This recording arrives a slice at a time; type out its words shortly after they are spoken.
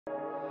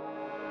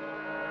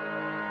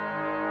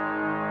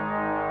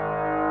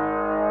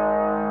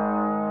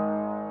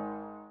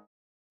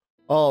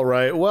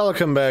Alright,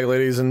 welcome back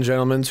ladies and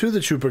gentlemen to the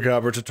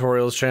Chupacabra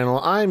tutorials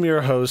channel. I'm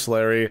your host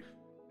Larry,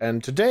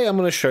 and today I'm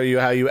going to show you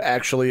how you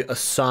actually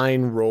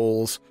assign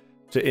roles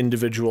to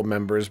individual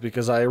members,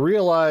 because I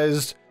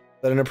realized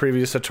that in a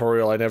previous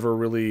tutorial I never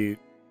really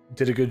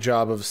did a good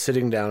job of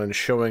sitting down and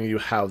showing you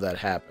how that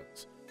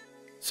happens.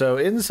 So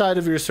inside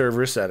of your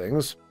server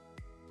settings,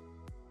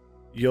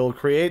 you'll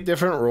create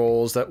different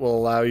roles that will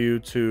allow you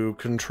to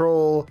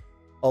control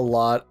a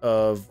lot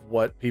of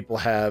what people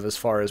have as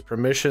far as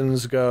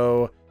permissions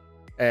go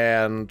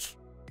and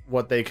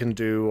what they can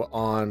do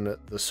on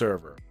the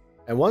server.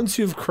 And once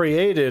you've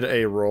created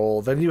a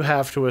role, then you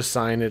have to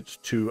assign it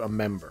to a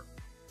member.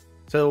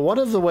 So one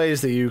of the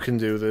ways that you can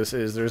do this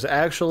is there's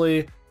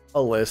actually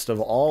a list of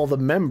all the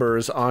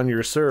members on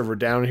your server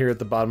down here at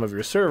the bottom of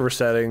your server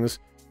settings,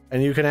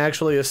 and you can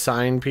actually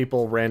assign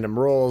people random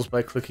roles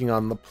by clicking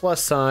on the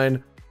plus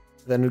sign,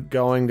 then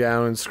going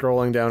down and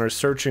scrolling down or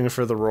searching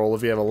for the role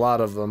if you have a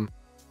lot of them,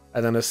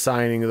 and then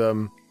assigning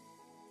them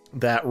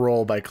that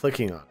role by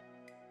clicking on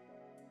it.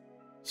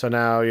 So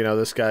now, you know,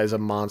 this guy's a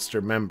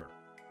monster member.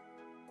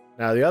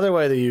 Now, the other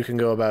way that you can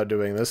go about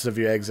doing this, if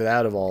you exit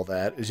out of all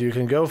that, is you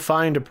can go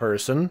find a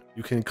person,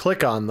 you can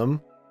click on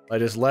them by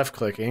just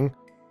left-clicking,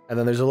 and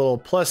then there's a little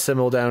plus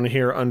symbol down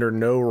here under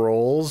no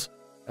roles,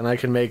 and I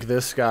can make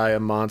this guy a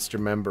monster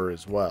member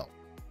as well.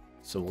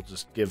 So we'll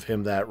just give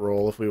him that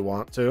role if we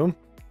want to.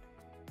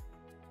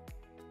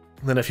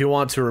 Then if you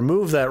want to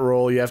remove that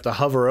role, you have to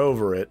hover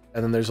over it,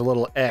 and then there's a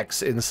little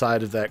X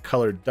inside of that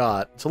colored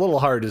dot. It's a little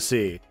hard to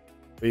see,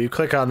 but you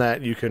click on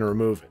that, you can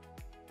remove it.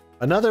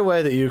 Another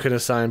way that you can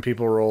assign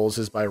people roles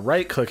is by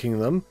right-clicking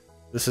them.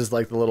 This is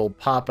like the little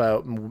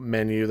pop-out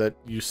menu that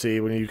you see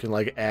when you can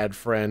like add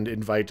friend,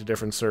 invite to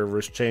different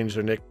servers, change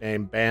their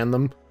nickname, ban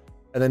them.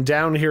 And then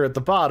down here at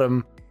the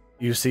bottom,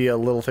 you see a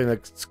little thing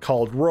that's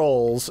called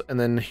roles, and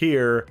then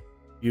here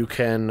you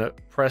can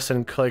press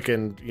and click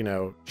and, you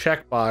know,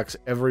 checkbox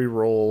every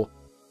role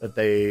that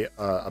they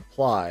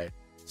apply.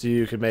 So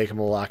you can make them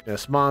a Loch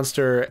Ness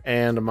Monster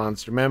and a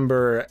monster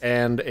member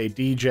and a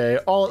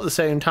DJ all at the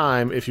same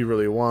time if you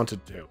really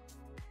wanted to.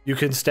 You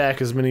can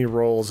stack as many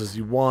roles as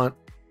you want,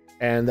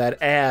 and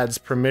that adds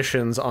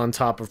permissions on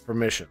top of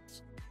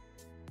permissions.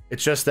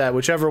 It's just that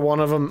whichever one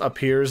of them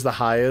appears the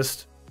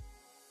highest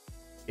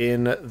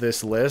in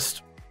this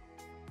list,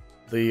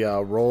 the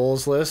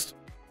roles list,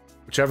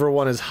 whichever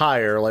one is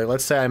higher, like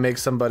let's say I make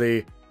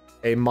somebody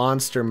a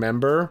monster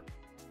member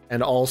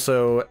and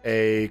also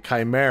a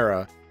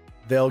chimera,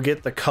 they'll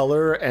get the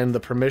color and the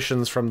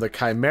permissions from the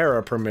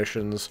chimera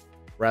permissions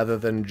rather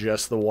than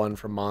just the one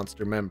from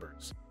monster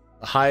members.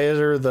 The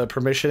higher the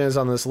permission is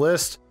on this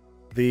list,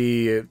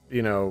 the,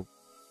 you know,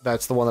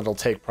 that's the one that'll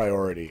take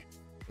priority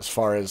as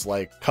far as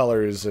like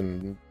colors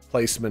and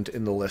placement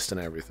in the list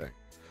and everything.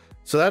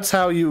 So that's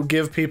how you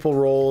give people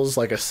roles,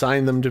 like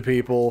assign them to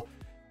people.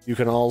 You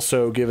can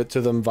also give it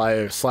to them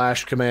via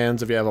slash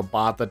commands if you have a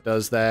bot that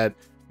does that.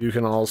 You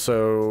can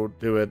also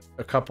do it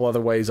a couple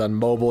other ways on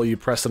mobile. You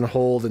press and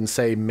hold and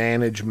say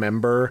manage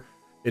member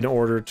in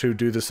order to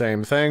do the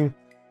same thing.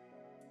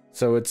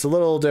 So it's a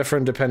little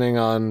different depending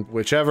on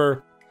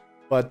whichever,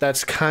 but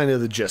that's kind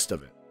of the gist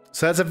of it.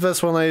 So that's it for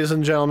this one, ladies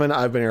and gentlemen.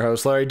 I've been your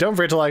host, Larry. Don't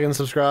forget to like and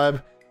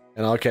subscribe,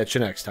 and I'll catch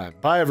you next time.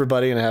 Bye,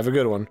 everybody, and have a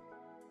good one.